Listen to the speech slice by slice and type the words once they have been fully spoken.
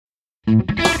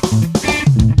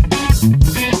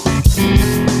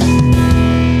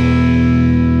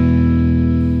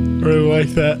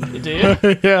like that. Do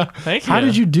you? Yeah. Thank you. How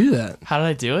did you do that? How did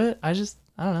I do it? I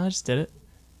don't know. I just did it.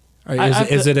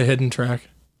 Is it a hidden track?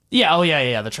 Yeah. Oh,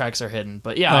 yeah. The tracks are hidden,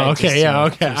 but yeah. Oh, okay.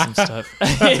 Okay. Some stuff.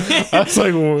 I was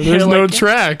like, well, there's no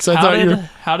tracks. I thought you were.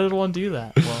 How did one do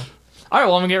that? Well. All right,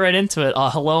 well, I'm going to get right into it.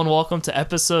 Hello and welcome to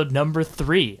episode number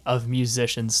 3 of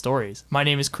Musician Stories. My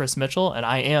name is Chris Mitchell, and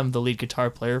I am the lead guitar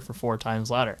player for 4 Times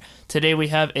Louder. Today we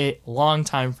have a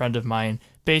longtime friend of mine,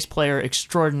 bass player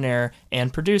extraordinaire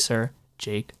and producer,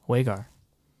 Jake Wagar.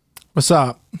 What's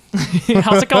up?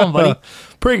 How's it going, buddy?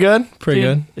 Pretty good. Pretty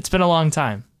good. It's been a long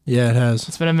time. Yeah, it has.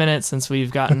 It's been a minute since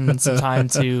we've gotten some time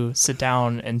to sit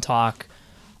down and talk.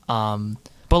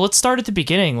 But let's start at the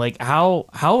beginning. Like, how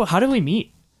did we meet?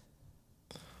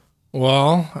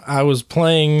 Well, I was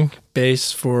playing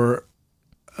bass for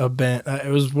a band.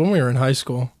 It was when we were in high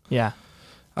school. Yeah.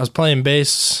 I was playing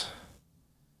bass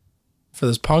for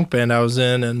this punk band I was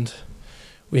in, and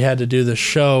we had to do the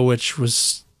show, which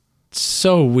was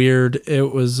so weird.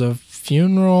 It was a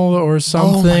funeral or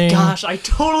something. Oh my gosh, I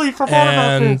totally forgot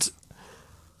about this.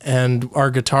 And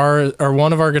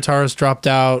one of our guitarists dropped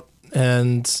out,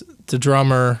 and the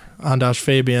drummer, Andash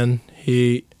Fabian,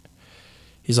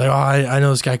 He's like, oh, I know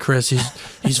this guy Chris.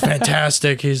 He's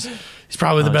fantastic. He's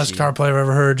probably the best guitar player I've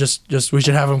ever heard. Just we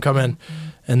should have him come in.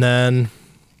 And then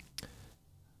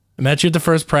I met you at the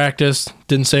first practice.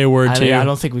 Didn't say a word to you. I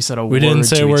don't think we said a word. We didn't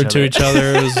say a word to each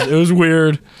other. It was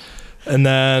weird. And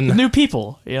then new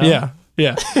people. You know?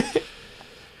 Yeah.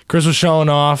 Chris was showing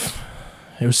off.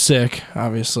 It was sick,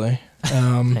 obviously.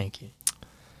 Thank you.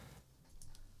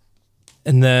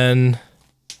 And then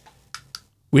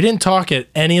we didn't talk at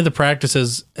any of the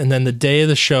practices, and then the day of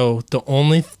the show, the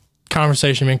only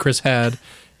conversation me and Chris had,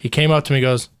 he came up to me and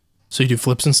goes, so you do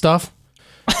flips and stuff?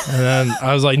 And then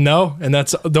I was like, no, and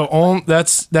that's it.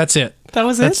 That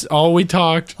was it? That's all we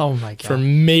talked. Oh my God. For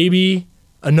maybe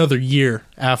another year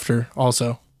after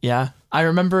also. Yeah. I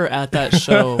remember at that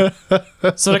show,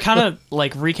 so to kind of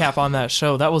like recap on that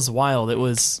show, that was wild. It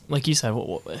was, like you said,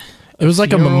 it was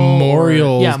like a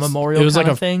memorial. Memorial. It was like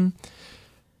a thing.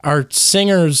 Our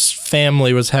singer's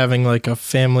family was having like a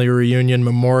family reunion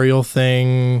memorial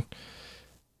thing.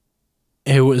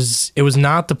 It was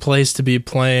not the place to be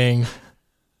playing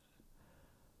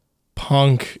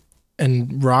punk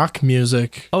and rock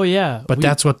music. Oh yeah. But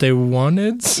that's what they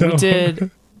wanted. So.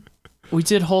 We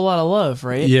did Whole Lot of Love,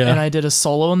 right? Yeah. And I did a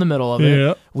solo in the middle of it.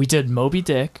 Yeah. We did Moby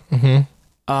Dick.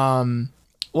 Mm-hmm.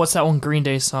 What's that one Green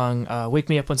Day song? Wake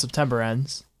Me Up When September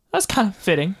Ends. That's kind of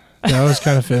fitting. That was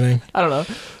kind of fitting. I don't know.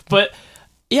 But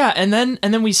yeah, and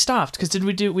then we stopped because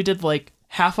we did like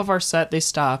half of our set, they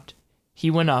stopped. He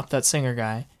went up, that singer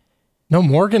guy. No,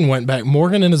 Morgan went back.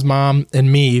 Morgan and his mom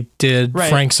and me did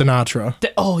Frank Sinatra.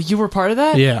 Oh, you were part of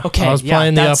that? Yeah. Okay. I was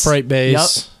playing the upright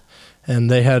bass, and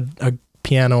they had a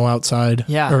piano outside.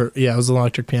 Yeah. It was an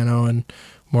electric piano, and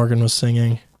Morgan was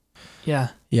singing. Yeah.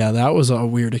 Yeah, that was a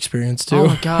weird experience too. Oh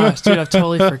my gosh, dude, I've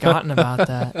totally forgotten about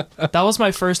that. That was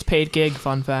my first paid gig,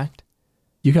 fun fact.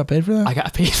 You got paid for that? I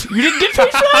got paid. You didn't get paid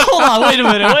for that? Hold on, wait a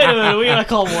minute. We gotta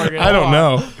call Morgan. I don't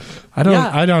know.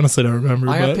 I honestly don't remember.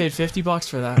 I got paid $50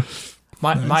 for that.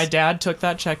 My dad took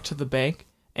that check to the bank,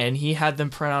 and he had them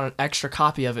print out an extra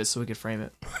copy of it so we could frame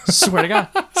it. Swear to God.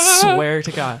 Swear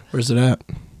to God. Where's it at?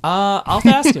 I'll have to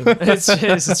ask him.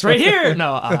 It's right here.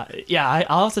 No,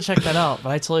 I'll have to check that out, but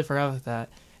I totally forgot about that.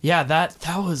 Yeah, that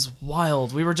was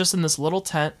wild. We were just in this little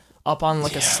tent up on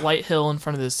like a slight hill in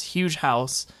front of this huge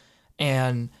house,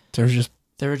 and there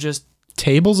were just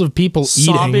tables of people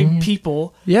sobbing eating.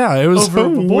 People. Yeah, it was over so a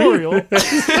memorial. Weird.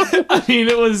 I mean,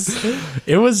 it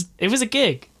was a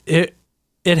gig. It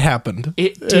happened.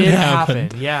 It did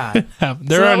happen. Yeah, it happened.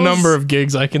 There are a number of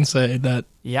gigs I can say that.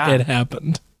 It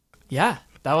happened. Yeah,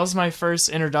 that was my first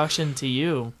introduction to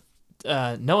you,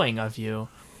 knowing of you.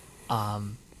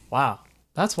 Wow.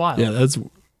 That's wild.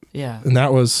 Yeah, and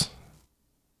that was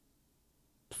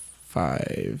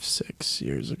 6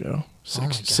 years ago.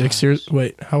 Six years.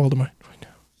 Wait, how old am I?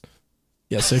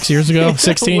 Yeah, 6 years ago.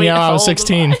 16. Wait, I was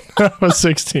 16. I was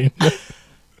 16.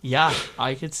 Yeah,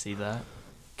 I could see that.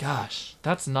 Gosh,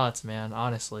 that's nuts, man.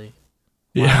 Honestly.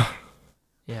 Wow. Yeah.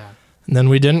 Yeah. And then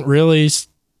we didn't really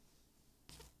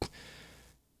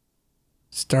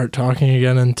start talking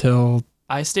again until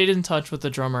I stayed in touch with the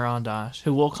drummer Andash,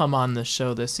 who will come on the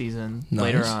show this season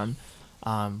later on.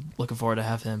 Looking forward to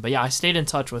have him. But yeah, I stayed in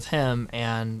touch with him,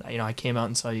 and I came out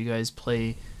and saw you guys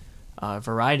play a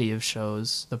variety of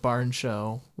shows. The Barn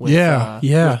Show. With, with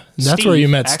that's Steve, where you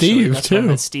met Steve that's too. Where I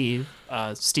met Steve.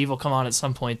 Steve will come on at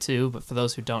some point too. But for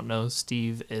those who don't know,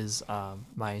 Steve is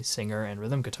my singer and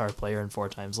rhythm guitar player in 4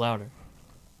 Times Louder.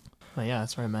 But yeah,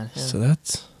 that's where I met him. So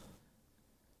that's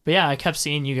But yeah, I kept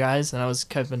seeing you guys, and I was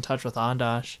kept in touch with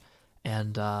Ondash.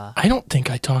 And I don't think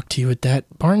I talked to you at that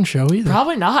barn show either.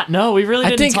 Probably not. No, we really I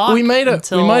didn't think talk we might I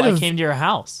have came to your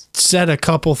house. said a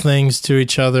couple things to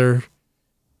each other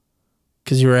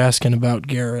because you were asking about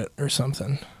Garrett or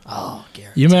something. Oh,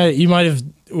 Garrett. You might have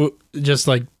just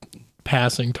like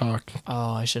passing talk.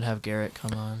 Oh, I should have Garrett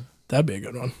come on. That'd be a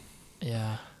good one.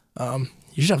 Yeah.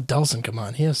 You should have Delson come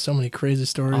on. He has so many crazy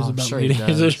stories about sure meeting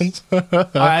musicians.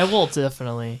 I will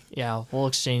definitely. Yeah, we'll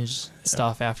exchange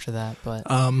stuff after that. But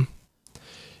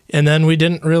and then we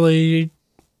didn't really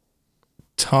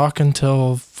talk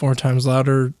until 4 Times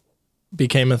Louder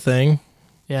became a thing.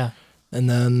 Yeah. And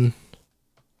then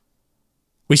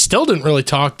we still didn't really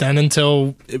talk then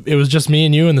until it was just me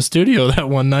and you in the studio that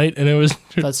one night, and it was.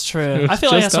 That's true. I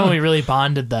feel like that's when we really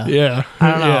bonded, though. Yeah.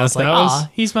 I don't know. Yeah, I was like,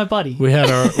 he's my buddy. We had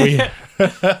our.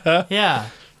 Yeah.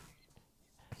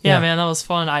 Yeah, man, that was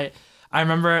fun. I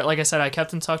remember, like I said, I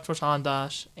kept in touch with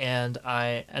Ondash, and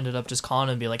I ended up just calling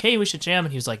him and be like, hey, we should jam.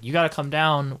 And he was like, you got to come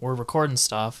down. We're recording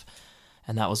stuff.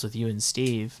 And that was with you and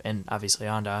Steve, and obviously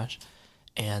Ondash.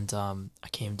 And I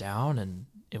came down, and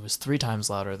it was 3 Times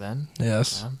Louder then.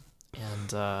 Yes.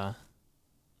 And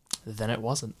then it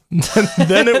wasn't.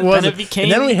 Then it wasn't. Then it became.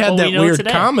 And then we had that weird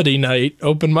today. comedy night,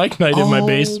 open mic night in my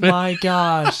basement. Oh my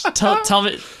gosh! Tell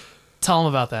them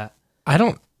about that. I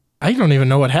don't even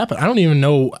know what happened. I don't even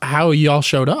know how y'all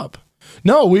showed up.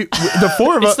 No, the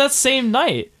 4 of us. It's that same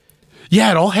night. Yeah,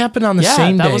 it all happened on the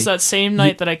same day. Yeah, that was that same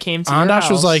night that I came to your Ondash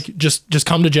house. was like, just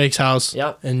come to Jake's house.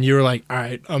 Yep. And you were like, all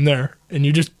right, I'm there. And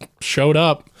you just showed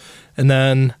up. And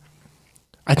then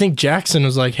I think Jackson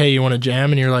was like, hey, you want to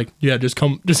jam? And you're like, yeah, just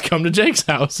come to Jake's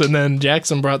house. And then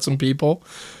Jackson brought some people.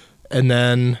 And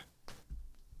then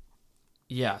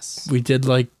yes, we did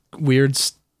like weird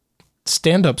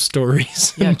stand-up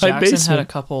stories. Yeah, in my Jackson basement. had a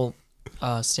couple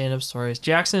stand-up stories.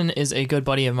 Jackson is a good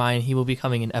buddy of mine. He will be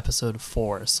coming in episode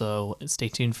 4, so stay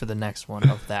tuned for the next one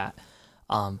of that.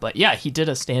 But yeah, he did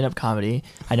a stand-up comedy.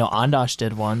 I know Ondash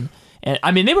did one. And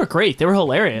I mean, they were great. They were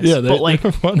hilarious. Yeah, but like, they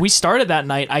were fun. we started that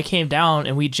night. I came down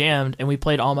and we jammed and we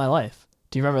played All My Life.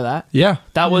 Do you remember that? Yeah.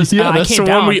 That was, yeah, I that's came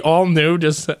the down. one we all knew.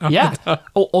 Just Yeah.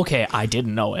 Oh, okay. I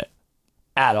didn't know it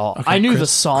at all. Okay, I knew the Chris,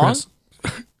 song.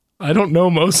 I don't know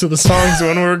most of the songs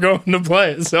when we were going to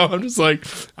play it, so I'm just like,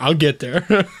 I'll get there.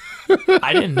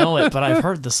 I didn't know it, but I've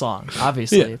heard the song,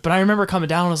 obviously. Yeah. But I remember coming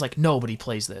down and I was like, nobody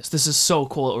plays this. This is so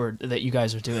cool that you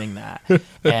guys are doing that.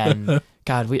 And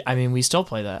God, we still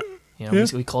play that. You know,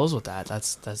 we close with that.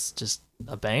 That's just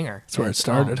a banger. That's where it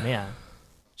started. Oh, man.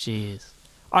 Jeez.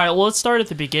 All right, well, let's start at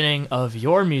the beginning of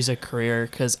your music career,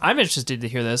 because I'm interested to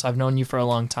hear this. I've known you for a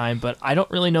long time, but I don't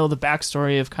really know the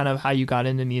backstory of kind of how you got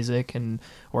into music and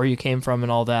where you came from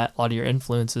and all that, a lot of your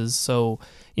influences. So,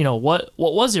 you know, what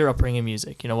was your upbringing in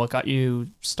music? You know, what got you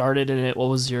started in it? What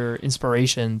was your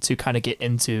inspiration to kind of get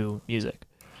into music?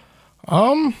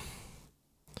 I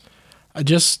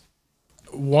just,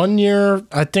 one year,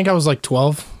 I think I was like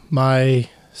 12, my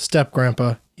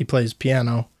step-grandpa, he plays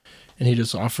piano, and he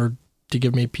just offered to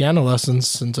give me piano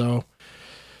lessons, and so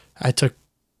I took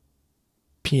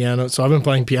piano. So I've been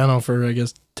playing piano for, I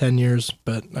guess, 10 years,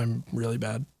 but I'm really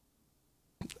bad.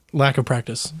 Lack of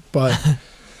practice. But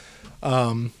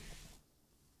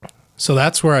so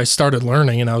that's where I started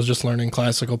learning, and I was just learning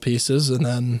classical pieces. And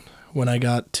then when I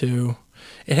got to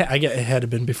it had to have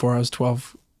been before I was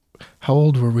 12. How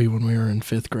old were we when we were in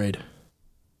 5th grade?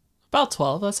 About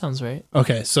 12. That sounds right.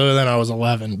 Okay, so then I was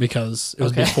 11 because it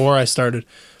was before I started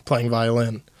playing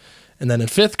violin. And then in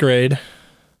 5th grade,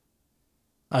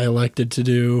 I elected to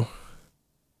do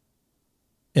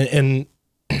in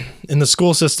the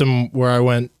school system where I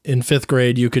went in 5th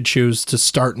grade, you could choose to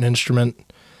start an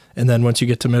instrument, and then once you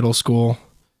get to middle school,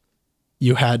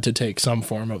 you had to take some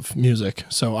form of music.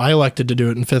 So I elected to do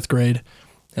it in 5th grade,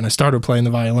 and I started playing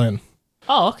the violin.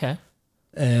 Oh, okay.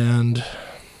 And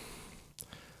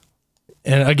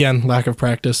again, lack of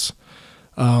practice.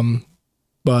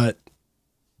 But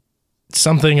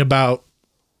something about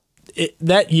it,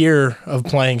 that year of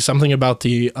playing, something about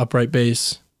the upright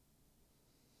bass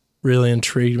really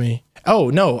intrigued me. Oh,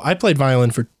 no, I played violin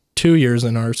for 2 years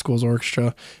in our school's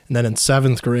orchestra. And then in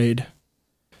 7th grade,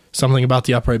 something about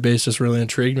the upright bass just really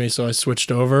intrigued me. So I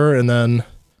switched over, and then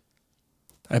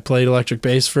I played electric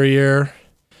bass for a year.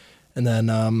 And then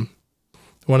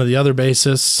one of the other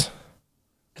bassists,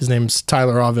 his name's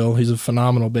Tyler Auville. He's a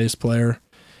phenomenal bass player.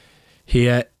 He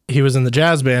was in the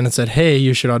jazz band and said, hey,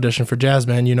 you should audition for jazz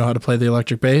band. You know how to play the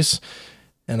electric bass?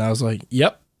 And I was like,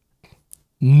 yep.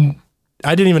 I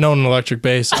didn't even own an electric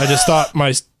bass. I just thought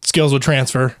my skills would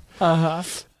transfer. Uh-huh.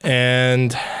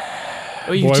 And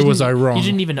boy, was I wrong. You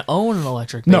didn't even own an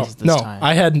electric bass at this time.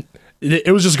 I had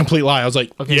it was just a complete lie. I was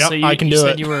like, Okay, yeah, so I can you do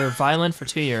said it. you were violin for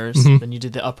 2 years, then you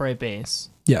did the upright bass.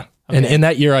 Yeah. Okay. And in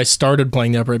that year, I started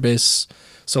playing the upright bass.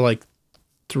 So like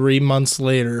 3 months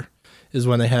later is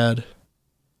when they had.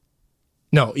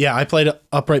 No, yeah, I played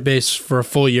upright bass for a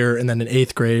full year, and then in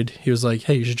 8th grade, he was like,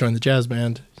 hey, you should join the jazz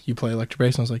band. You play electric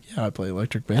bass? And I was like, yeah, I play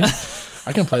electric bass.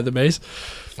 I can play the bass.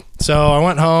 So I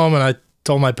went home, and I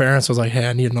told my parents, I was like, hey,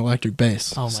 I need an electric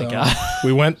bass. Oh, my so God.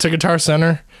 We went to Guitar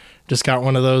Center, just got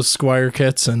one of those Squire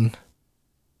kits, and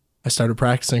I started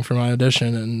practicing for my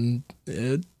audition, and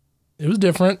it was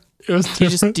different. It was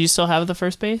different. Do you still have the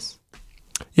first bass?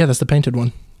 Yeah, that's the painted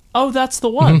one. Oh, that's the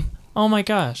one. Oh my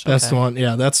gosh. That's the one.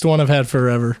 Yeah, that's the one I've had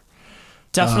forever.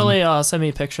 Definitely send me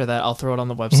a picture of that. I'll throw it on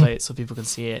the website so people can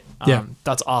see it. Yeah.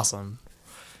 That's awesome.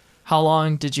 How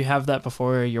long did you have that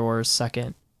before your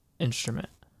second instrument?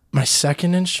 My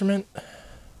second instrument?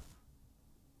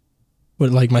 What,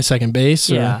 like my second bass?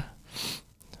 Or? Yeah.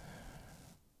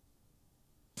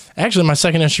 Actually, my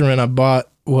second instrument I bought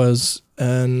was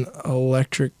an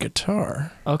electric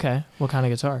guitar. Okay. What kind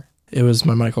of guitar? It was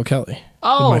my Michael Kelly.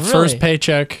 Oh, my really? first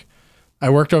paycheck. I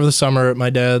worked over the summer at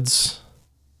my dad's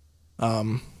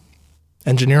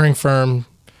engineering firm,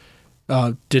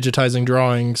 digitizing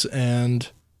drawings, and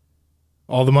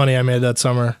all the money I made that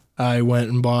summer, I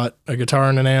went and bought a guitar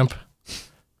and an amp,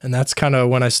 and that's kind of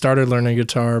when I started learning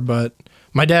guitar. But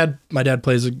my dad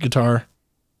plays a guitar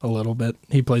a little bit.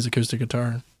 He plays acoustic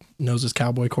guitar, knows his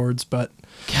cowboy chords, but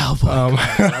Cowboy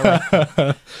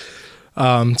chords.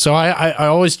 so I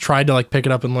always tried to like pick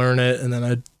it up and learn it, and then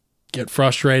I'd get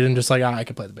frustrated and just like, I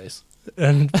can play the bass,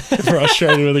 and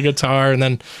frustrated with the guitar. And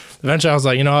then eventually I was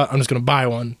like, you know what, I'm just going to buy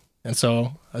one. And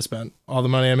so I spent all the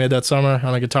money I made that summer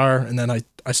on a guitar, and then I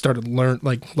started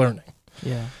learning.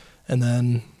 Yeah. And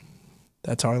then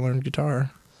that's how I learned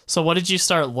guitar. So what did you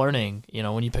start learning,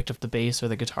 when you picked up the bass or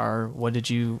the guitar? What did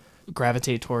you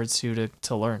gravitate towards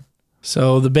to learn?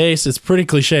 So the bass, it's pretty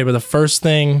cliche, but the first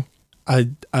thing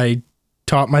I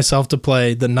taught myself to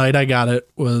play the night I got it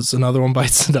was Another One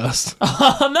Bites the Dust.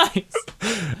 Oh, nice.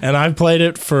 And I played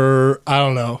it for, I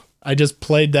don't know, I just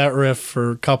played that riff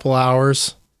for a couple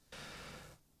hours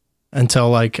until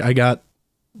like I got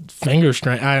finger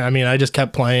strength. I mean, I just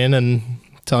kept playing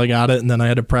until I got it, and then I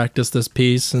had to practice this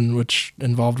piece, which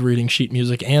involved reading sheet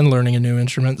music and learning a new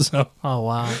instrument. So, oh,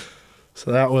 wow.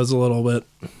 So that was a little bit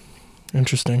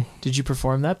interesting. Did you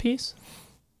perform that piece?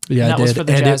 Yeah, and I that did. was for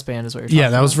the jazz band is what you're talking about? Yeah,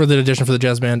 that was for the audition for the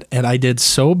jazz band, and I did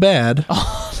so bad.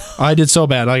 Oh, no. I did so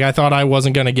bad. Like, I thought I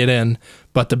wasn't going to get in,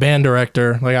 but the band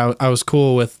director, like, I was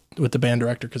cool with the band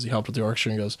director because he helped with the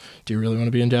orchestra, and he goes, do you really want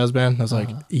to be in jazz band? And I was like,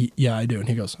 yeah, I do. And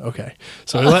he goes, okay.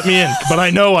 So he let me in, but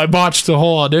I know I botched the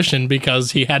whole audition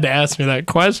because he had to ask me that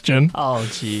question. Oh,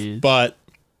 jeez. But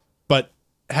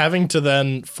having to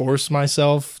then force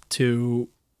myself to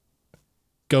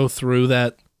go through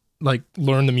that, like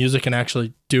learn the music and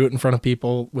actually do it in front of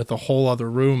people with a whole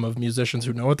other room of musicians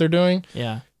who know what they're doing,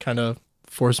 kind of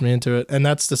forced me into it. And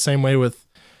that's the same way with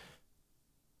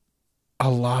a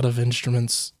lot of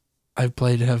instruments I've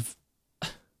played have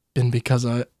been because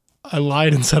I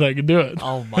lied and said I could do it.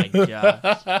 Oh my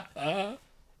gosh.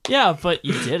 Yeah, but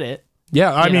you did it.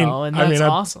 Yeah, I mean,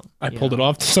 awesome. I pulled it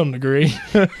off to some degree.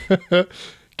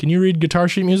 Can you read guitar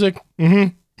sheet music?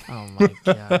 Mm-hmm. Oh my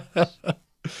gosh.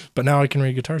 But now I can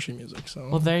read guitar sheet music. So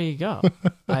well, there you go.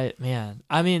 I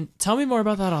mean, tell me more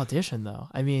about that audition, though.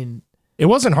 I mean, it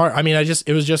wasn't hard. I mean,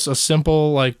 it was just a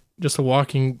simple, like, just a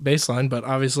walking bass line. But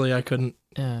obviously, I couldn't.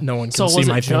 Yeah. No one can see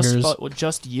my fingers. So was it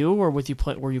just you, or were you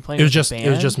playing? It was with the band? It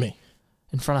was just me.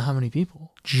 In front of how many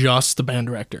people? Just the band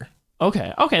director.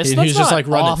 Okay. So he that's was just like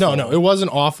running. awful. No, it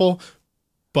wasn't awful,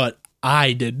 but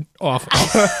I did awful.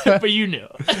 But you knew.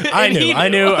 I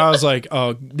knew. I was like,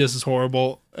 oh, this is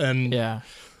horrible. And yeah.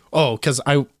 Oh, because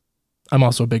I'm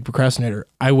also a big procrastinator.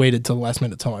 I waited till the last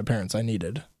minute to tell my parents I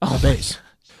needed a bass.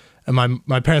 And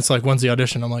my parents like, when's the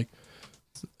audition? I'm like,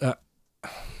 I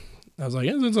was like,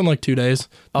 it's in like 2 days.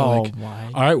 Oh, like, my.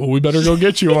 All right, well, we better go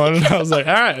get you one. And I was like,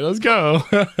 all right, let's go.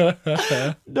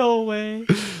 No way.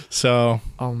 So.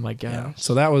 Oh, my gosh. Yeah,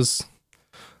 so that was,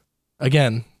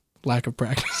 again, lack of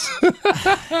practice.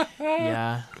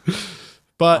 Yeah.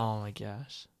 But. Oh, my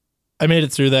gosh. I made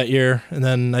it through that year, and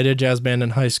then I did jazz band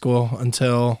in high school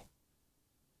until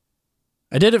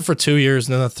I did it for 2 years,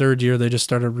 and then the third year they just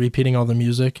started repeating all the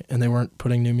music, and they weren't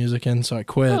putting new music in, so I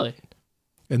quit. Really?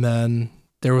 And then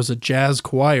there was a jazz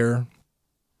choir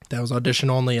that was audition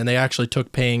only, and they actually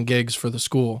took paying gigs for the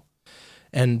school.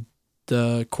 And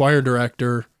the choir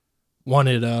director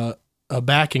wanted a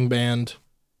backing band,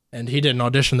 and he didn't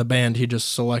audition the band, he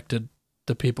just selected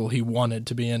the people he wanted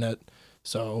to be in it.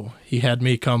 So he had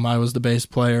me come. I was the bass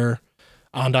player.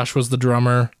 Andosh was the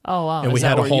drummer. Oh wow! And Is we that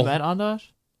had a where whole. you met Andosh?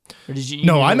 Or did you?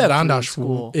 No, I knew met him through Andosh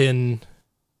school. in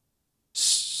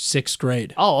 6th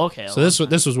grade. Oh, okay. So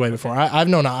this was way before. I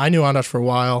knew Andosh for a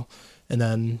while, and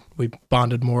then we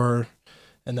bonded more,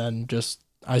 and then just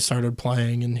I started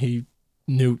playing, and he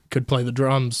could play the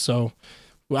drums. So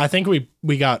I think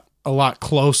we got a lot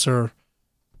closer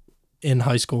in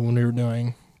high school when we were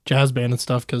doing jazz band and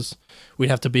stuff, because we'd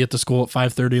have to be at the school at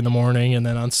 5:30 in the morning, and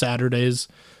then on Saturdays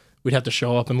we'd have to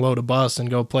show up and load a bus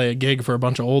and go play a gig for a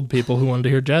bunch of old people who wanted to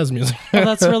hear jazz music. Oh,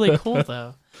 that's really cool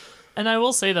though. And I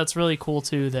will say that's really cool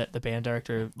too that the band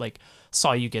director like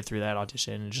saw you get through that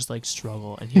audition and just like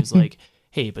struggle, and he was like,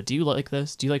 "Hey, but do you like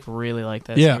this? Do you like really like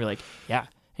this?" Yeah. And you're like, "Yeah."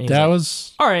 And he That like,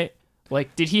 was all right.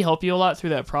 Like, did he help you a lot through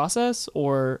that process,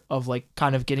 or of like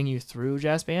kind of getting you through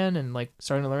jazz band and like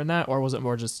starting to learn that, or was it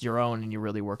more just your own and you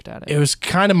really worked at it? it was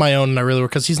kind of my own, and I really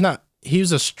worked, because he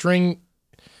was a string.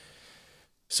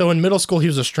 So in middle school he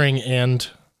was a string and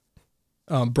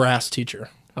brass teacher,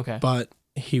 Okay. but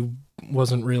he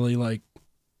wasn't really like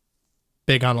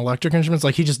big on electric instruments.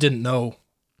 Like he just didn't know,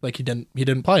 like he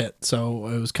didn't play it. So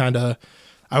it was kind of,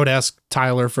 I would ask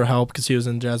Tyler for help because he was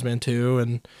in jazz band too,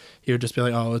 and he would just be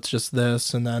like, "Oh, it's just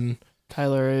this," and then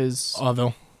Tyler is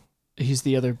Avil. he's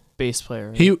the other bass player.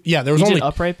 Right? There was He only did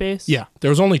upright bass. Yeah, there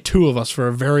was only 2 of us for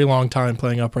a very long time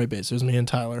playing upright bass. It was me and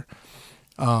Tyler.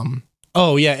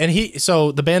 Oh yeah, and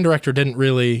so the band director didn't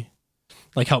really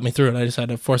like help me through it. I just had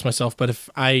to force myself. But if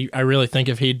I really think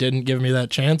if he didn't give me that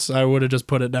chance, I would have just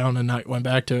put it down and not went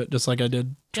back to it, just like I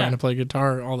did trying to play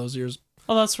guitar all those years.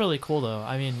 Oh, that's really cool though.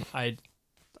 I mean, I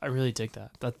really dig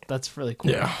that. That's really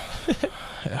cool. Yeah.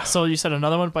 Yeah. So you said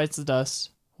Another One Bites the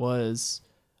Dust was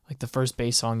like the first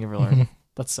bass song you ever learned. Mm-hmm.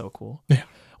 That's so cool. Yeah.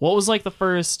 What was like the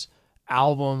first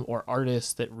album or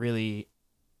artist that really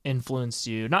influenced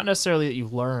you? Not necessarily that you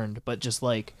learned, but just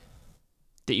like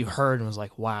that you heard and was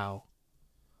like, wow.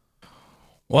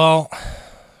 Well,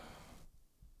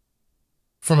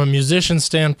 from a musician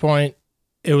standpoint,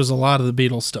 it was a lot of the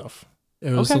Beatles stuff.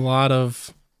 It was a lot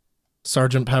of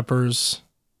Sgt. Pepper's,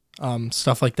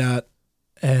 stuff like that.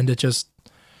 And it just,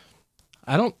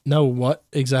 I don't know what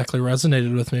exactly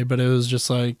resonated with me, but it was just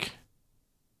like,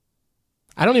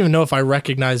 I don't even know if I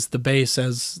recognized the bass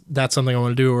as that's something I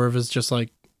want to do, or if it's just like,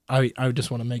 I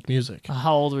just want to make music.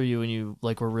 How old were you when you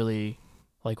like were really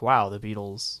like, wow, the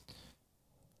Beatles?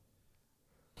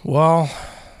 Well,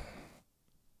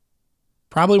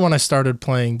 probably when I started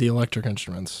playing the electric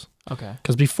instruments. Okay.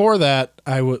 Because before that,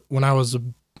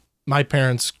 my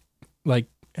parents like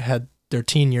had their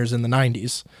teen years in the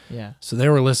 90s. Yeah. So they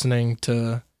were listening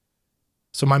to,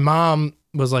 so my mom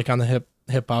was like on the hip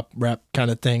hop rap kind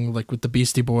of thing, like with the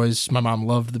Beastie Boys. My mom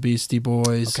loved the Beastie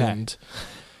Boys. Okay. And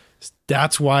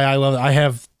that's why I love it. I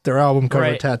have their album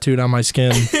cover tattooed on my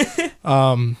skin.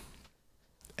 And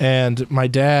my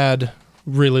dad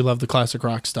really loved the classic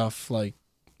rock stuff, like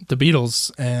the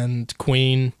Beatles and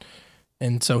Queen.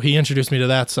 And so he introduced me to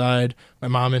that side. My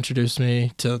mom introduced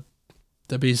me to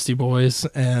the Beastie Boys,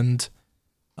 and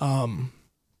my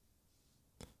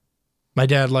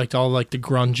dad liked all like the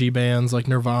grungy bands like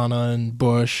Nirvana and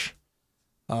Bush.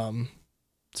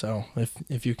 So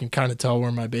if you can kind of tell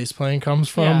where my bass playing comes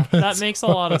from. Yeah, that makes a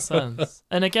lot of sense.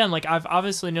 And again, like I've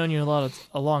obviously known you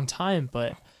a long time,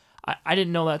 but I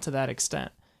didn't know that to that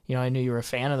extent. You know, I knew you were a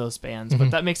fan of those bands,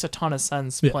 but that makes a ton of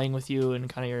sense playing with you and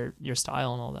kind of your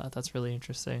style and all that. That's really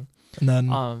interesting. And then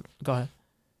go ahead.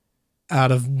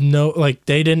 Out of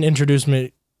they didn't introduce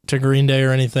me to Green Day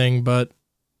or anything, but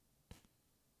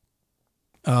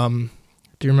do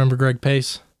you remember Greg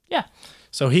Pace? Yeah.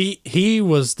 So he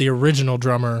was the original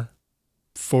drummer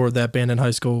for that band in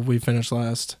high school. We finished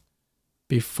last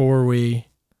before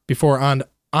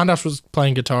Andosh was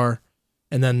playing guitar,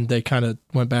 and then they kind of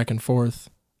went back and forth.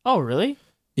 Oh, really?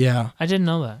 Yeah. I didn't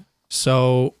know that.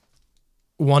 So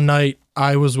one night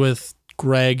I was with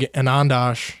Greg and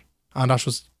Andosh. Andosh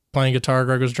was playing guitar,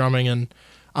 Greg was drumming, and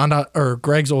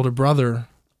Greg's older brother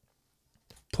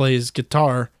plays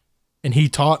guitar, and he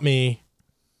taught me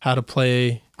how to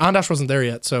play. Andosh wasn't there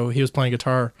yet, so he was playing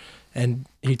guitar, and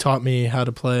he taught me how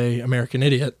to play American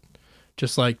Idiot.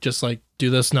 Just like do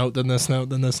this note, then this note,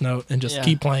 then this note, and just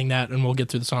keep playing that, and we'll get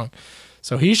through the song.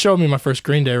 So he showed me my first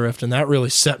Green Day riff, and that really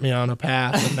set me on a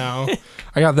path. And now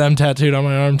I got them tattooed on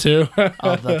my arm too.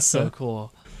 Oh, that's so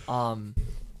cool. And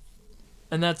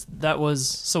was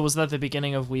that the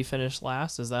beginning of We Finished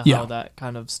Last? Is that how that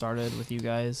kind of started with you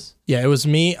guys? Yeah, it was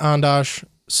me, Andosh.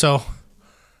 So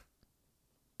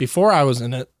before I was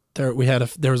in it, there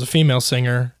was a female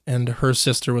singer, and her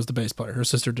sister was the bass player. Her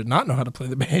sister did not know how to play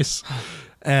the bass.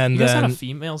 And you guys then had a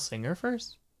female singer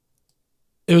first?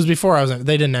 It was before I was in.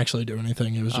 They didn't actually do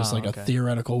anything. It was just like a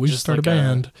theoretical. We just started a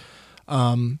band.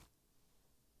 And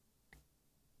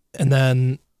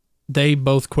then they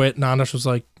both quit. And Andosh was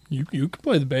like, you can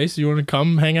play the bass. You want to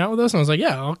come hang out with us? And I was like,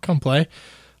 yeah, I'll come play.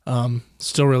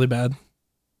 Still really bad.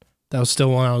 That was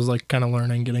still when I was like kind of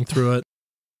learning, getting through it.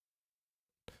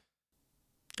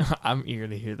 I'm eager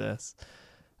to hear this.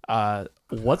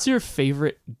 What's your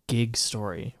favorite gig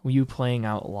story? Were you playing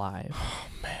out live? Oh,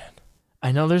 man.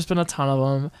 I know there's been a ton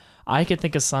of them. I could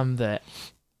think of some that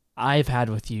I've had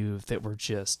with you that were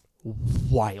just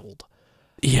wild.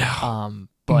 Yeah.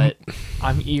 But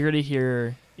I'm eager to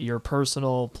hear your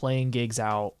personal playing gigs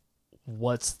out.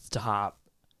 What's the top?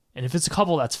 And if it's a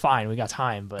couple, that's fine. We got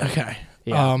time. But okay.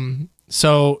 Yeah.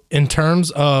 So in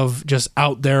terms of just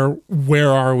out there,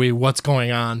 where are we? What's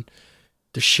going on?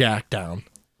 The Shack Down.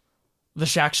 The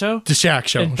Shack Show? The Shack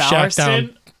Show. In Shack Down.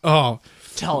 Bowerston? Oh.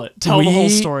 Tell it. Tell the whole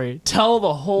story. Tell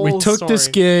the whole story. We took this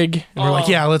gig and we're like,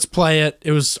 yeah, let's play it.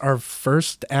 It was our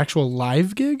first actual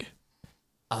live gig.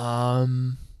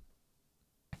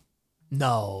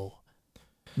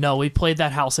 No, we played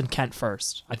that house in Kent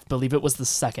first. I believe it was the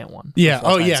second one. Yeah.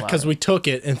 Oh, yeah. Because we took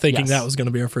it and thinking that was going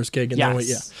to be our first gig. And then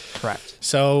correct.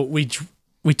 So we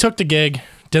took the gig,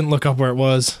 didn't look up where it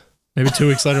was. Maybe 2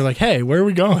 weeks later, like, hey, where are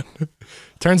we going?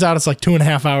 Turns out it's like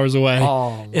 2.5 hours away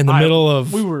in the middle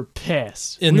of. We were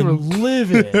pissed. We were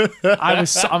livid. I'm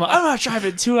not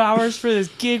driving 2 hours for this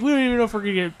gig. We don't even know if we're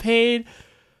gonna get paid.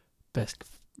 Best.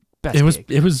 It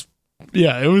was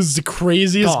the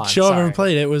craziest show I've ever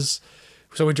played. It was.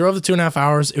 So we drove the 2.5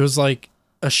 hours. It was like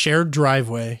a shared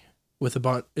driveway with a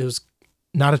bunch. It was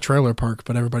not a trailer park,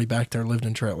 but everybody back there lived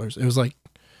in trailers. It was like.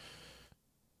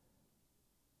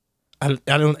 I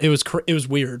don't. It was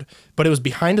weird, but it was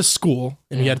behind a school,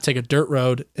 and you had to take a dirt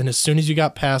road. And as soon as you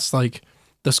got past like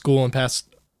the school and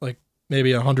past like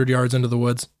maybe 100 yards into the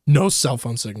woods, no cell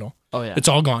phone signal. Oh yeah, it's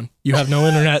all gone. You have no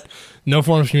internet, no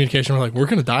form of communication. We're like, we're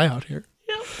gonna die out here.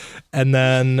 Yeah. And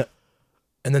then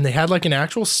they had like an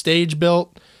actual stage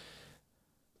built,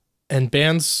 and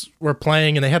bands were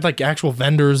playing, and they had like actual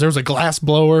vendors. There was a glass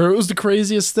blower. It was the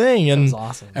craziest thing, and it was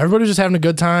awesome. Everybody was just having a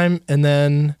good time, and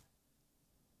then.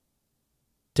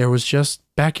 There was just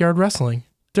backyard wrestling.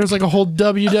 There's like a whole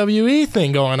WWE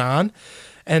thing going on.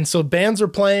 And so bands are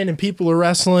playing and people are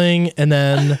wrestling. And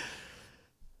then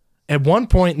at one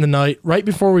point in the night, right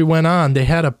before we went on, they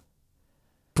had a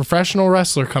professional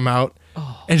wrestler come out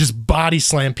and just body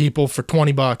slam people for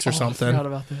 $20 or something. I forgot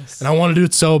about this. And I want to do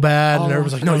it so bad. And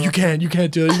everyone's like, no, you can't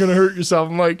do it. You're going to hurt yourself.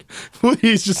 I'm like,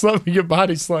 please just let me get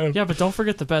body slammed. Yeah, but don't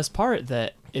forget the best part,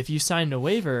 that if you signed a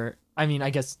waiver, I mean, I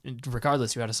guess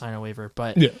regardless, you had to sign a waiver,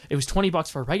 but it was $20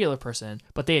 for a regular person,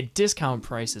 but they had discount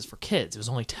prices for kids. It was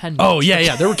only $10. Oh,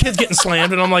 yeah. There were kids getting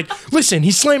slammed, and I'm like, listen,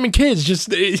 he's slamming kids.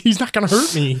 Just he's not going to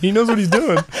hurt me. He knows what he's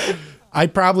doing. I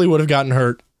probably would have gotten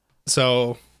hurt,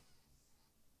 so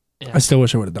I still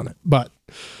wish I would have done it. But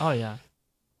oh, yeah.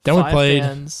 Then we played.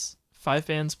 5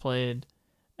 bands played,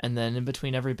 and then in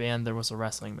between every band, there was a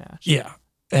wrestling match. Yeah,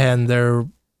 and they're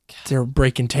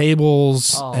breaking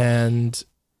tables, and...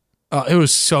 it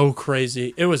was so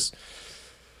crazy. It was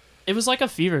like a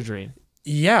fever dream.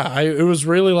 Yeah, it was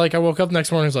really like I woke up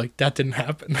next morning and was like, that didn't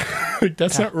happen. Like,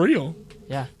 that's not real.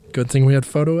 Yeah. Good thing we had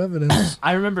photo evidence.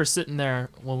 I remember sitting there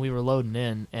when we were loading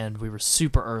in, and we were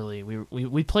super early.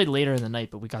 We played later in the night,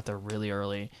 but we got there really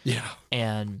early. Yeah.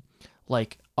 And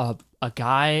like a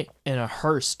guy in a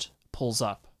hearse pulls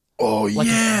up. Oh, like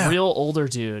yeah. A real older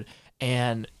dude.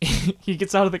 And he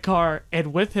gets out of the car,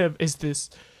 and with him is this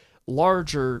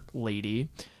larger lady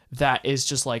that is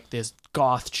just like this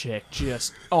goth chick.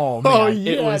 Just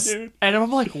it was, dude. And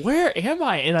I'm like, where am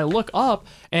I? And I look up,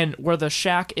 and where the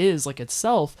shack is, like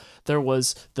itself, there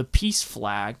was the peace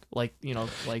flag, like, you know,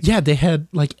 like they had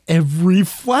like every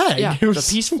flag. Yeah, the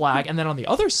peace flag, and then on the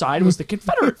other side was the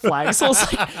Confederate flag. So I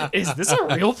was like, is this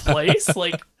a real place?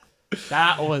 Like,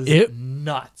 that was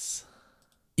nuts.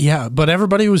 Yeah, but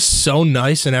everybody was so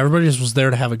nice, and everybody just was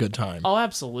there to have a good time. Oh,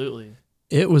 absolutely.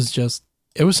 It was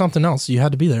something else. You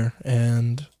had to be there.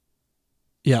 And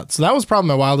yeah, so that was probably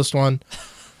my wildest one.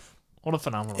 What a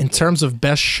phenomenal In terms of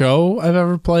best show I've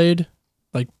ever played,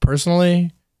 like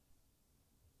personally,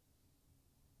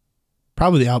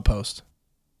 probably The Outpost.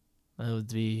 That would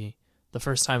be the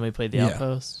first time we played The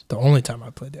Outpost. The only time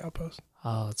I played The Outpost.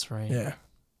 Oh, that's right. Yeah.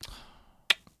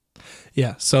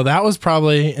 Yeah, so that was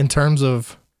probably, in terms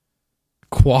of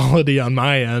quality on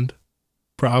my end,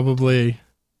 probably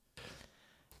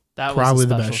that was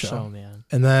the special best show, man.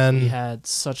 And then we had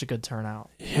such a good turnout.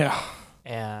 Yeah.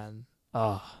 And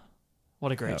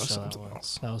what a great show that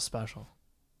was. That was special.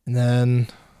 And then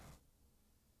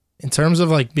in terms of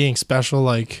like being special,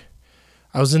 like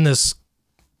I was in this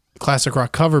classic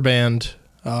rock cover band,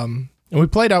 and we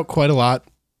played out quite a lot.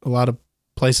 A lot of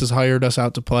places hired us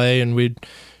out to play, and we'd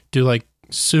do like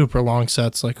super long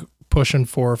sets, like pushing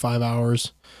 4 or 5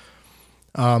 hours.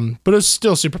 But it was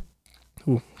still super.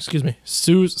 Ooh, excuse me.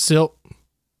 Still.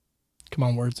 Come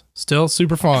on, words. Still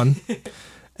super fun,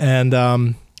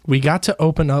 and we got to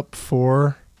open up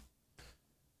for.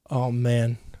 Oh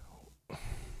man,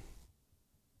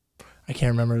 I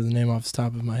can't remember the name off the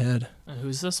top of my head. And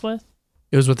who's this with?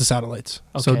 It was with the Satellites.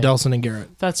 Okay. So Delson and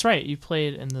Garrett. That's right. You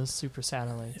played in the Super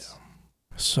Satellites.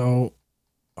 Yeah. So,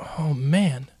 oh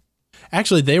man.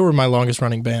 Actually, they were my longest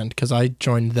running band because I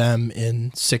joined them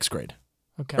in 6th grade.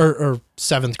 Okay. Or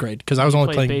 7th grade because I was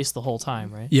only playing bass the whole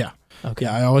time, right? Yeah. Okay.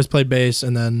 Yeah, I always played bass,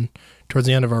 and then towards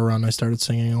the end of our run, I started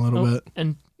singing a little bit.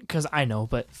 And because I know,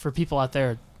 but for people out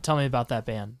there, tell me about that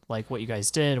band. Like what you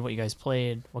guys did, what you guys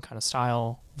played, what kind of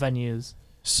style, venues.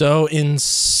 So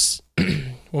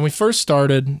when we first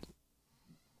started,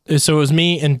 so it was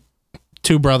me and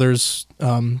 2 brothers,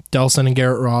 Delson and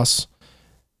Garrett Ross.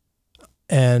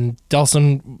 And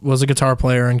Delson was a guitar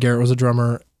player and Garrett was a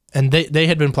drummer. And they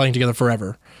had been playing together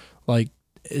forever. Like,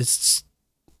 and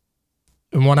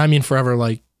when I mean forever,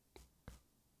 like,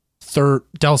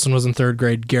 Delson was in 3rd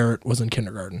grade, Garrett was in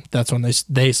kindergarten. That's when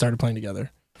they started playing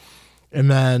together. And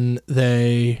then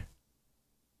they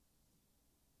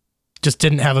just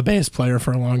didn't have a bass player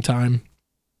for a long time.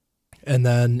 And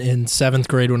then in 7th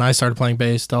grade, when I started playing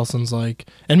bass, Delson's like,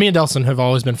 and me and Delson have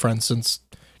always been friends since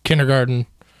kindergarten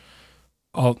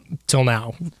till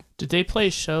now. Did they play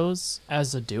shows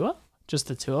as a duo? Just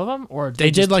the 2 of them? Or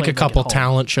they did like a couple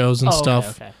talent shows and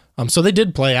stuff. Okay. So they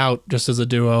did play out just as a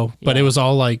duo, but it was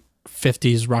all like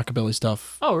 50s rockabilly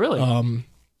stuff. Oh, really?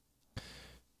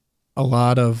 A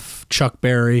lot of Chuck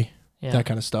Berry, that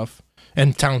kind of stuff.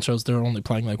 And talent shows, they were only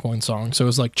playing like one song. So it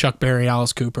was like Chuck Berry,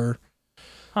 Alice Cooper.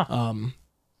 Huh.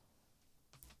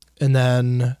 And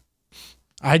then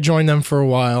I joined them for a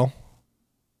while.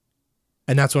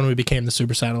 And that's when we became the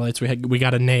Super Satellites. We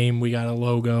got a name, we got a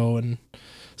logo and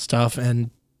stuff. And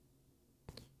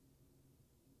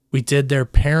we did their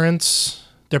parents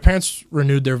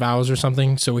renewed their vows or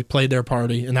something. So we played their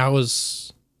party. And that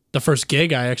was the first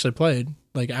gig I actually played,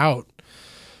 like out,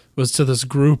 was to this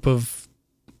group of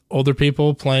older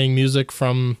people playing music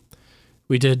from,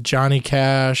 we did Johnny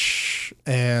Cash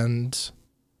and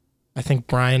I think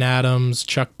Bryan Adams,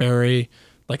 Chuck Berry,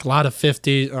 like a lot of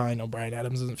 50s. Oh, I know Bryan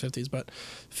Adams isn't 50s, but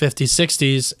 50s,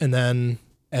 60s. And then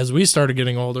as we started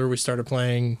getting older, we started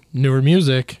playing newer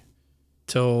music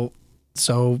so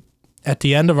at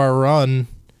the end of our run,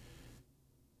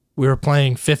 we were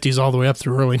playing 50s all the way up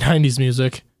through early 90s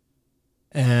music.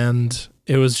 And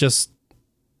it was just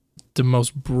the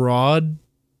most broad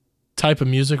type of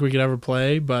music we could ever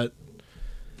play, but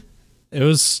it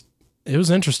was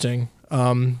interesting.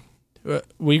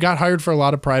 We got hired for a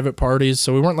lot of private parties,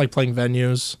 so we weren't like playing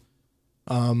venues.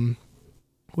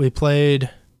 We played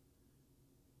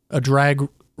a drag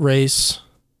race,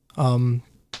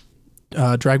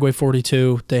 Dragway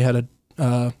 42. They had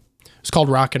it's called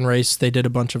Rockin' Race. They did a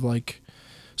bunch of like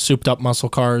souped up muscle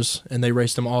cars, and they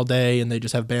raced them all day, and they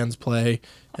just have bands play,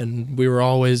 and we were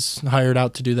always hired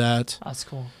out to do that. That's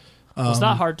cool. Was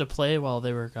that hard to play while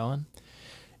they were going?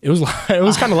 It was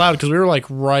kind of loud because we were like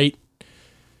right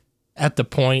at the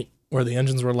point where the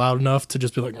engines were loud enough to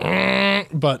just be like,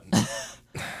 but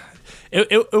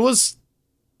it was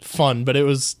fun, but it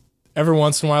was every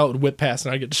once in a while it would whip past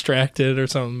and I'd get distracted or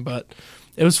something, but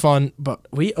it was fun. But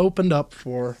we opened up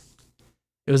for,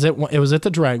 it was at the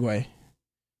Dragway.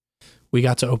 We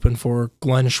got to open for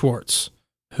Glenn Schwartz,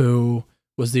 who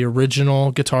was the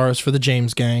original guitarist for the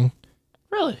James Gang.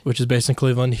 Really? Which is based in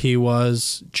Cleveland. He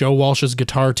was Joe Walsh's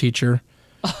guitar teacher.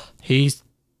 He's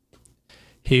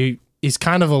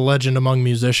kind of a legend among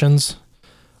musicians,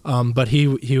 but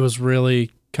he was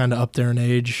really kind of up there in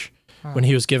age. When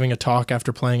he was giving a talk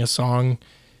after playing a song,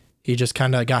 he just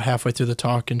kind of got halfway through the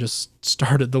talk and just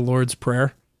started the Lord's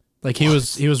Prayer. Like he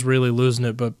was really losing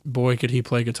it, but boy, could he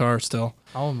play guitar still.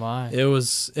 Oh my! It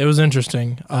was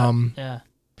interesting. Yeah.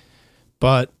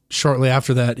 But shortly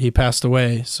after that, he passed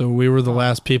away. So we were the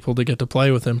last people to get to play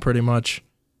with him, pretty much.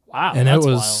 Wow, and that's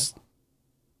wild.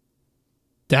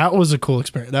 That was a cool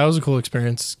experience. That was a cool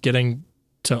experience getting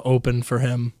to open for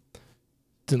him,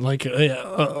 like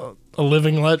a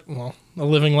living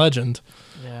legend.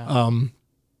 Yeah.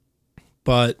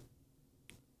 But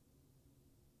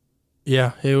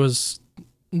yeah,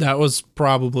 that was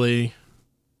probably.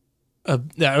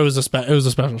 It was a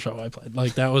special show I played.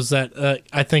 Like that was that.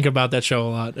 I think about that show a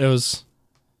lot. It was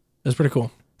pretty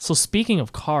cool. So speaking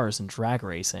of cars and drag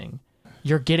racing,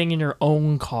 you're getting in your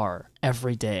own car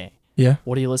every day. Yeah.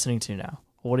 What are you listening to now?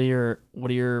 What are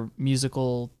your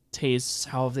musical tastes?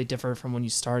 How have they differed from when you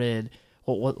started?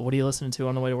 What are you listening to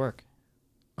on the way to work?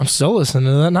 I'm still listening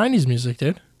to that 90s music,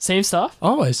 dude. Same stuff?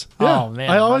 Always. Yeah. Oh, man.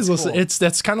 I always that's listen. cool.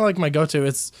 That's kind of like my go-to.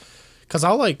 It's because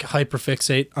I'll like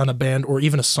hyperfixate on a band or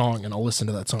even a song, and I'll listen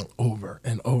to that song over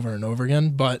and over and over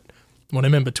again. But when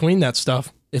I'm in between that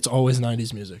stuff, it's always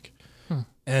 90s music.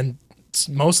 And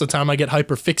most of the time I get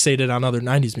hyperfixated on other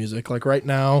 90s music. Like right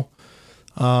now,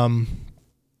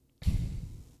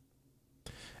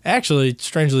 actually,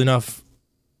 strangely enough,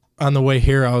 on the way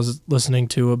here, I was listening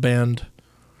to a band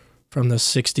from the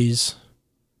 60s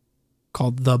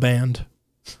called The Band.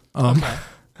 Okay.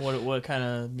 What kind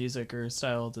of music or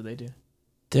style do they do?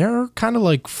 They're kind of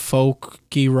like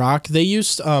folky rock. They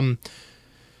used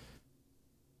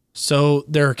so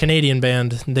they're a Canadian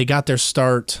band. They got their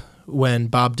start when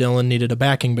Bob Dylan needed a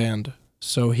backing band.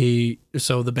 So the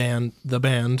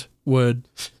band would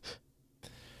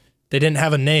they didn't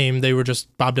have a name. They were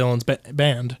just Bob Dylan's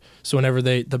band. So whenever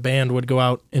the band would go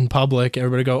out in public,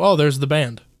 everybody would go, "Oh, there's the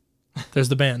band. There's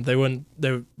the band." They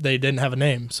didn't have a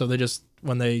name. So they just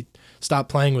when they stopped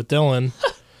playing with Dylan,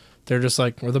 they're just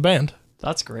like, "We're the band."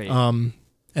 That's great. And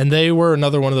they were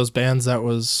another one of those bands that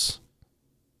was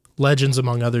legends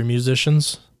among other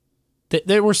musicians.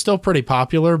 They were still pretty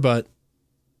popular, but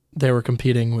they were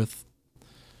competing with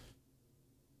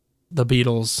the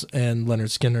Beatles and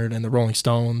Leonard Skinner and the Rolling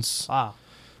Stones. Wow.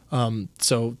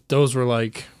 So those were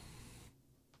like,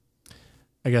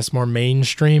 I guess, more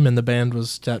mainstream, and the band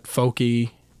was that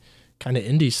folky kind of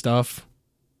indie stuff.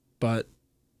 But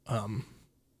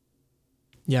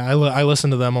yeah, I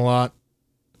listen to them a lot.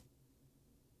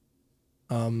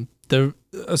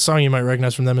 A song you might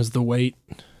recognize from them is "The Wait."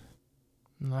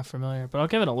 I'm not familiar, but I'll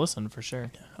give it a listen for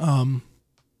sure.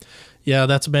 Yeah,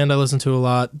 that's a band I listen to a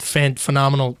lot.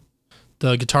 Phenomenal.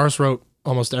 The guitarist wrote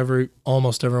almost every one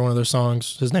of their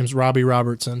songs. His name's Robbie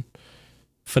Robertson.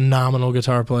 Phenomenal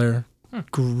guitar player.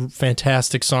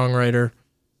 Fantastic songwriter.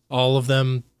 All of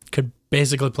them could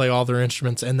basically play all their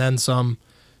instruments and then some.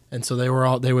 And so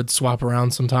they would swap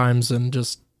around sometimes, and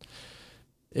just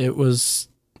it was,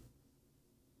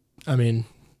 I mean,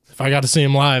 if I got to see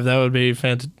him live, that would be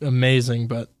amazing.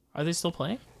 But Are they still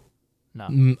playing?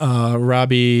 No.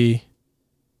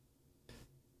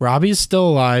 Robbie's still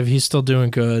alive. He's still doing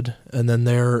good. And then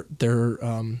they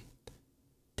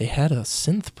had a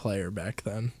synth player back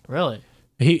then. Really?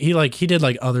 He did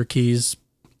like other keys,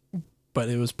 but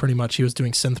it was pretty much he was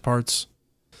doing synth parts.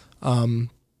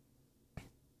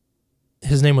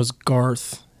 His name was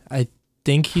Garth. I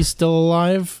think he's still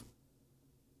alive.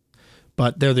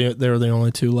 But they're the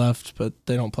only two left, but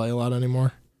they don't play a lot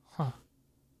anymore. Huh.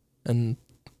 And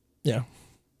yeah.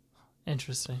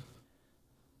 Interesting.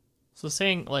 So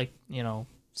seeing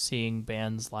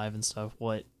bands live and stuff,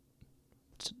 what's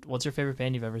your favorite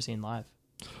band you've ever seen live?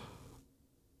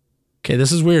 Okay,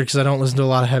 this is weird because I don't listen to a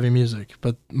lot of heavy music,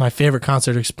 but my favorite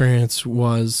concert experience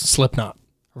was Slipknot.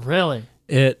 Really?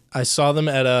 I saw them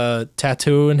at a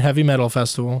tattoo and heavy metal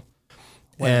festival.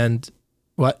 Where? And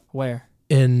what? Where?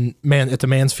 At the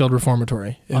Mansfield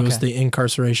Reformatory. It was Okay. the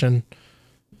incarceration,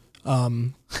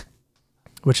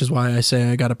 which is why I say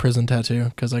I got a prison tattoo,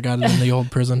 because I got it in the old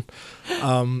prison.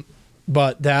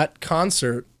 But that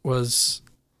concert was,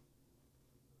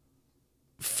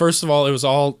 first of all, it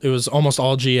was almost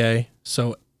all GA.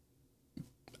 So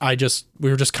we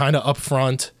were just kind of up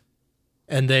front,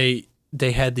 and they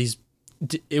had these,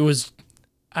 it was,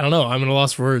 I don't know, I'm at a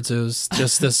loss for words. It was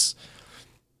just this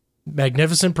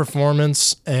magnificent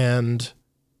performance and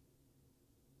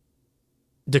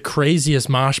the craziest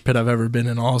mosh pit I've ever been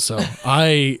in. Also,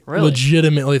 I Really?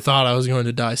 legitimately thought I was going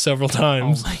to die several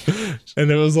times. Oh my gosh.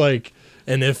 And it was like,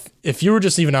 and if you were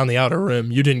just even on the outer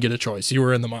rim, you didn't get a choice. You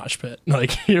were in the mosh pit.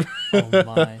 Like, Oh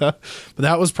my. but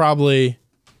that was probably,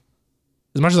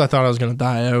 as much as I thought I was going to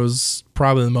die, it was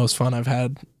probably the most fun I've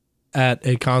had at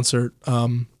a concert.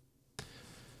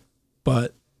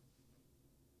 But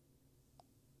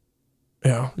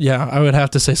yeah, I would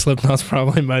have to say Slipknot's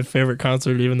probably my favorite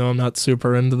concert, even though I'm not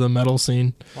super into the metal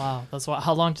scene. Wow, that's why.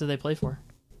 How long did they play for?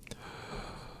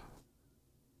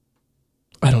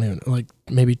 I don't even, like,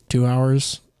 maybe 2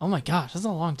 hours. Oh my gosh, that's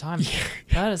a long time.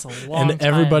 That is a long time. And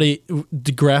everybody,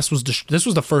 the grass was, this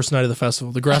was the first night of the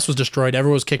festival. The grass was destroyed.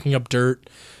 Everyone was kicking up dirt.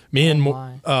 Me and,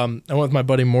 I went with my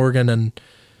buddy Morgan,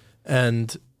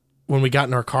 and when we got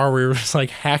in our car, we were just like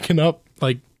hacking up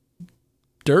like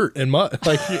dirt and mud,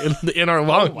 like in our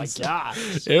lungs. Oh my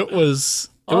gosh. It was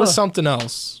something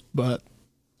else, but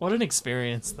What an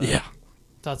experience, though. yeah.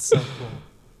 That's so cool.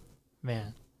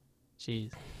 Man.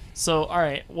 Jeez. So, all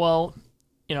right. Well,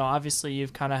 obviously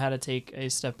you've kind of had to take a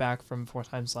step back from Four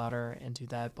Times Louder and do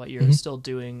that, but you're still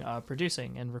doing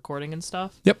producing and recording and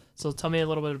stuff. Yep. So tell me a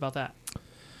little bit about that.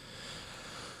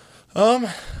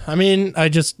 I mean, I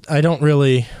don't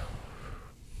really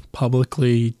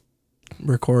publicly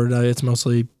record. It's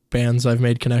mostly bands I've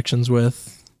made connections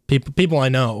with, people I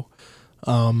know.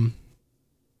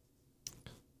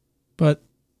 But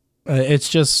it's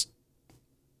just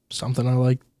something I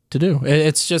like to do.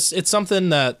 It's something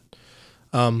that,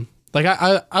 like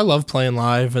I love playing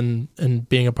live and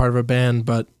being a part of a band,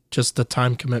 but just the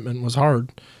time commitment was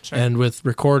hard. Sure. And with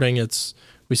recording,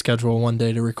 we schedule one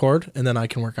day to record, and then I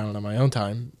can work on it on my own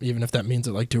time, even if that means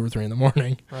at like 2 or 3 in the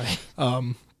morning. Right.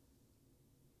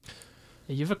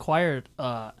 You've acquired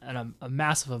a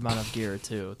massive amount of gear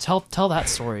too. Tell that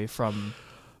story from.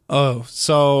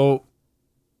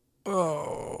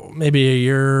 Maybe a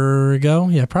year ago.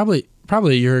 Yeah, probably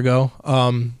a year ago.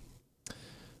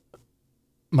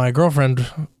 My girlfriend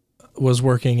was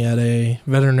working at a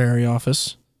veterinary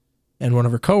office, and one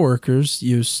of her coworkers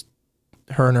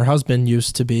her and her husband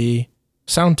used to be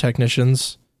sound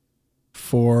technicians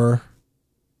for,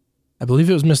 I believe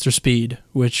it was Mr. Speed,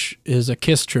 which is a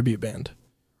Kiss tribute band.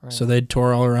 Right. So they'd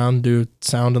tour all around, do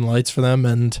sound and lights for them,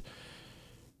 and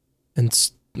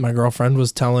my girlfriend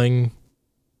was telling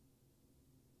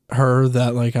her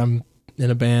that, like, I'm in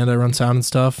a band, I run sound and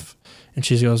stuff, and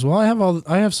she goes, well,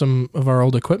 I have some of our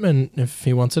old equipment if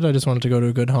he wants it. I just wanted to go to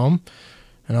a good home.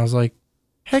 And I was like,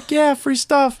 heck yeah, free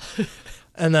stuff.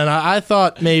 And then I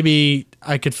thought maybe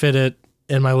I could fit it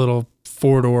in my little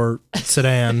 4-door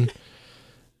sedan.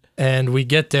 And we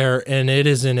get there, and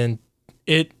it's an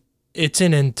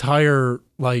entire,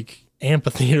 like,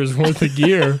 amphitheater's worth of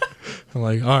gear. I'm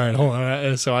like, all right, hold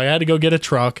on. So I had to go get a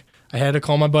truck. I had to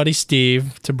call my buddy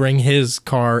Steve to bring his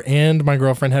car, and my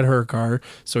girlfriend had her car.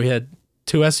 So we had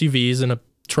 2 SUVs and a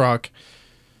truck.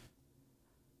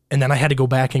 And then I had to go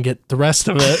back and get the rest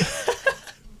of it.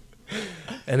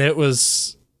 And it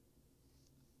was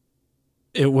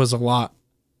a lot.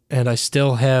 And I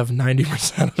still have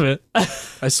 90% of it.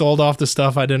 I sold off the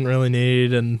stuff I didn't really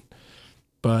need,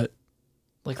 but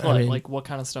like what? Like what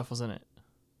kind of stuff was in it?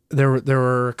 There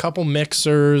were a couple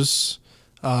mixers,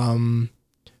 tons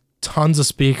of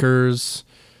speakers,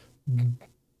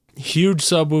 huge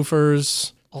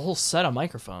subwoofers, a whole set of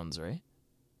microphones, right?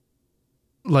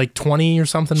 Like 20 or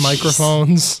something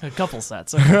microphones. A couple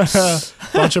sets.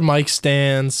 Bunch of mic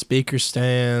stands, speaker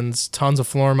stands, tons of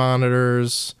floor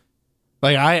monitors.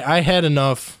 Like I had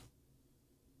enough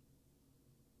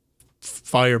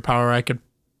firepower. I could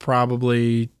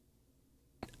probably,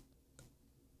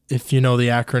 if you know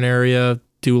the Akron area,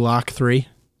 do Lock 3.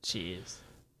 Jeez.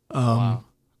 Wow.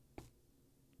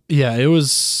 Yeah, it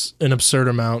was an absurd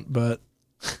amount, but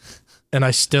and I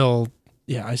still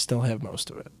have most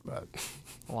of it, but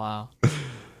wow.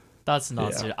 That's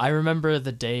nuts, Yeah. dude. I remember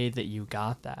the day that you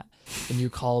got that, and you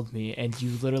called me, and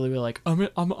you literally were like,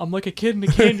 "I'm like a kid in a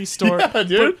candy store, Yeah,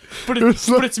 dude. but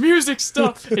it's music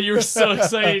stuff." And you were so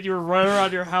excited. You were running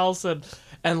around your house,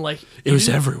 and like it was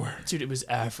everywhere, dude. It was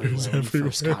everywhere when you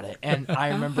first got it, and I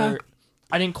remember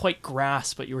I didn't quite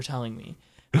grasp what you were telling me.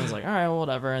 I was like, all right, well,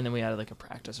 whatever. And then we had like a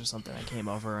practice or something. I came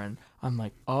over, and I'm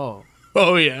like, oh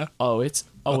yeah, it's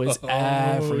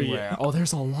everywhere. Yeah. Oh,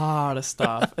 there's a lot of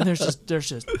stuff, and there's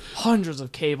just hundreds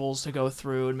of cables to go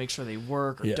through and make sure they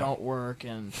work or don't work,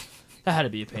 and that had to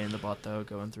be a pain in the butt though,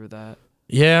 going through that.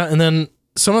 Yeah, and then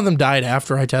some of them died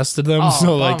after I tested them,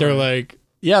 so like they're like,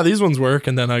 yeah, these ones work,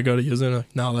 and then I go to use it,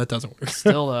 like, no, that doesn't work.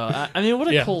 Still though, I mean,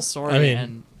 what a cool story,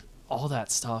 and all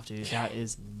that stuff, dude. That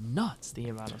is nuts. The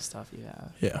amount of stuff you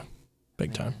have. Yeah,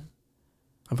 big time.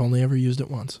 I've only ever used it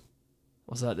once.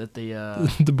 Was that at the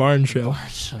the barn show?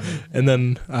 And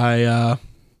then I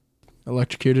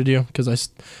electrocuted you because I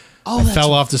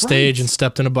fell off the stage and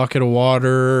stepped in a bucket of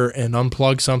water and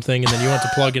unplugged something, and then you went to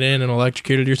plug it in and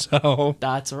electrocuted yourself.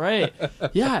 That's right.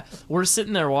 Yeah, we're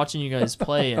sitting there watching you guys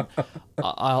play, and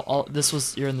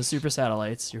you're in the Super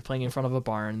Satellites. You're playing in front of a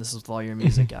barn. This is with all your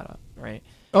music got up, right?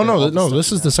 Oh no,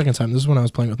 this is the second time. This is when I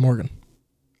was playing with Morgan.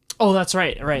 Oh, that's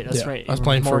right. That's right. I was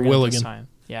playing for Willigan. This time.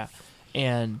 Yeah,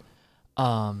 and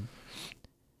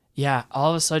yeah,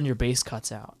 all of a sudden your bass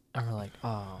cuts out, and we're like,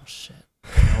 oh shit,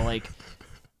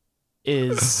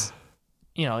 is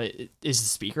the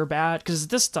speaker bad? Because at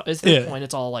this point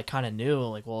it's all like kind of new.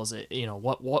 Like, well, is it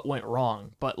what went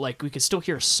wrong? But like we could still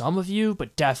hear some of you,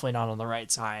 but definitely not on the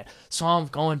right side. So I'm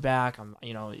going back.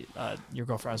 Your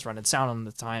girlfriend was running sound on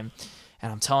the time.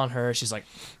 And I'm telling her, she's like,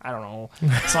 I don't know.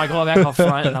 So I go back up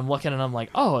front, and I'm looking, and I'm like,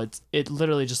 oh, it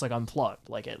literally just like unplugged.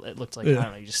 Like it looked like, I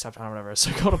don't know, you just stepped on it or whatever. So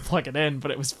I go to plug it in,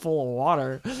 but it was full of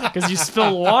water because you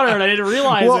spilled water, and I didn't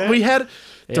realize it. We had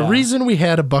The reason we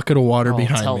had a bucket of water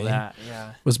behind me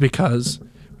Yeah. was because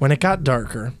when it got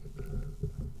darker,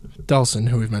 Delson,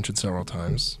 who we've mentioned several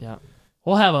times,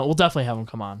 we'll definitely have him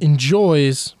come on,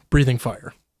 enjoys breathing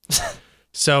fire.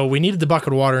 So we needed the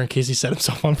bucket of water in case he set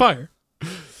himself on fire.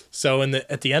 So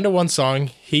at the end of one song,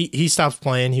 he stops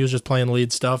playing. He was just playing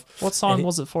lead stuff. What song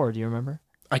was it for? Do you remember?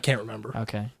 I can't remember.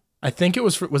 Okay. I think it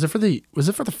was for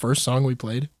the first song we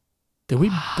played? Did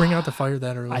we bring out the fire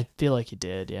that early? I feel like you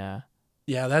did, yeah.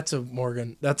 Yeah, that's a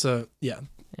Morgan. That's a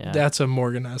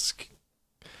Morgan-esque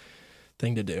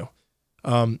thing to do.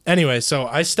 Anyway, so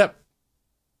I stepped.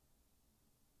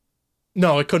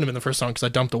 No, it couldn't have been the first song because I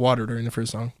dumped the water during the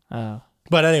first song. Oh.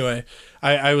 But anyway,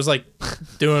 I was like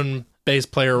doing bass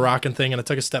player rocking thing, and I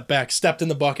took a step back, stepped in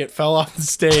the bucket, fell off the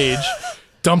stage,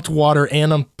 dumped water,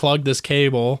 and unplugged this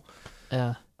cable.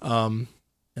 Yeah.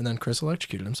 And then Chris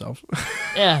electrocuted himself.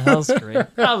 Yeah, that was great.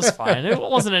 That was fine. It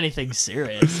wasn't anything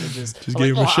serious. It just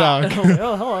gave him a shock.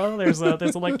 Oh, hello. There's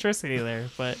electricity there.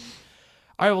 But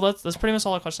all right, well that's pretty much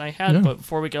all the question I had. Yeah. But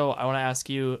before we go, I want to ask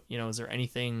you, is there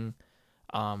anything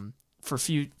for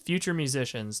future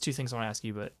musicians? Two things I want to ask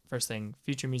you, but first thing,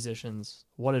 future musicians,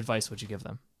 what advice would you give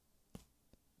them?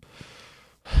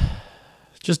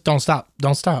 Just don't stop.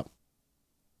 Don't stop.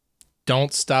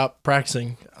 Don't stop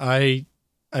practicing. I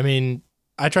mean,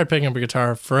 I tried picking up a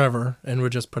guitar forever and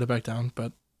would just put it back down,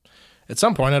 but at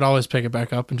some point I'd always pick it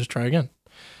back up and just try again.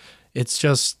 It's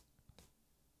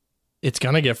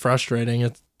going to get frustrating.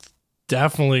 It's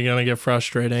definitely going to get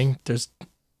frustrating.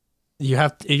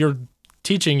 You're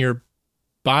teaching your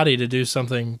body to do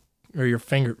something, or your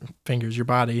your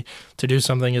body to do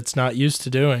something it's not used to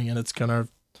doing, and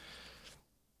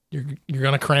you're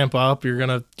going to cramp up. You're going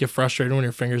to get frustrated when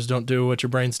your fingers don't do what your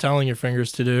brain's telling your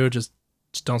fingers to do. Just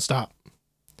don't stop.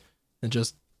 And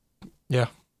yeah.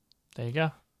 There you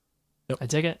go. Yep. I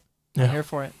dig it. Yeah. I'm here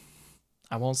for it.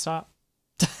 I won't stop.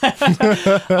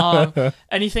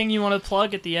 Anything you want to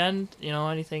plug at the end?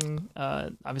 Anything?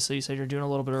 Obviously, you said you're doing a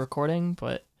little bit of recording,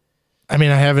 but I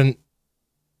mean, I haven't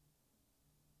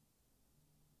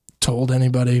told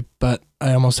anybody, but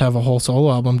I almost have a whole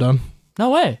solo album done. No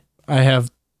way. I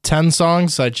have 10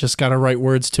 songs. I just got to write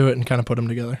words to it and kind of put them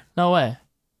together. No way.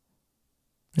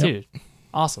 Yep. Dude.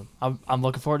 Awesome. I'm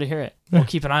looking forward to hear it. We'll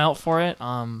keep an eye out for it.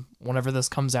 Whenever this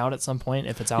comes out at some point,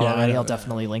 if it's out already, I'll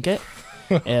definitely link it.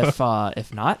 If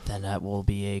not, then that will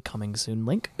be a coming soon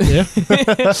link. Yeah.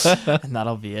 And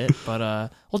that'll be it. But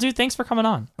well, dude, thanks for coming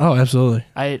on. Oh, absolutely.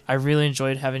 I really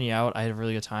enjoyed having you out. I had a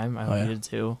really good time. I hope you did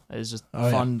too. It was just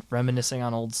fun reminiscing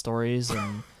on old stories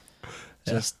and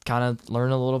just kind of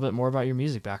learn a little bit more about your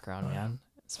music background, man.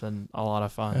 It's been a lot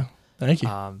of fun. Yeah. Thank you.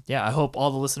 I hope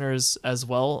all the listeners as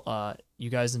well, you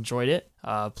guys enjoyed it.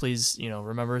 Please,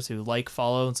 remember to like,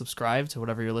 follow, and subscribe to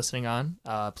whatever you're listening on.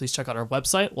 Please check out our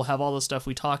website. We'll have all the stuff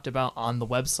we talked about on the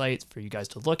website for you guys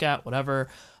to look at, whatever.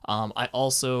 I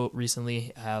also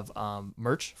recently have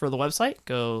merch for the website.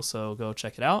 Go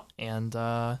check it out. And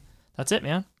that's it,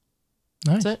 man.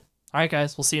 Nice. That's it. All right,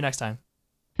 guys. We'll see you next time.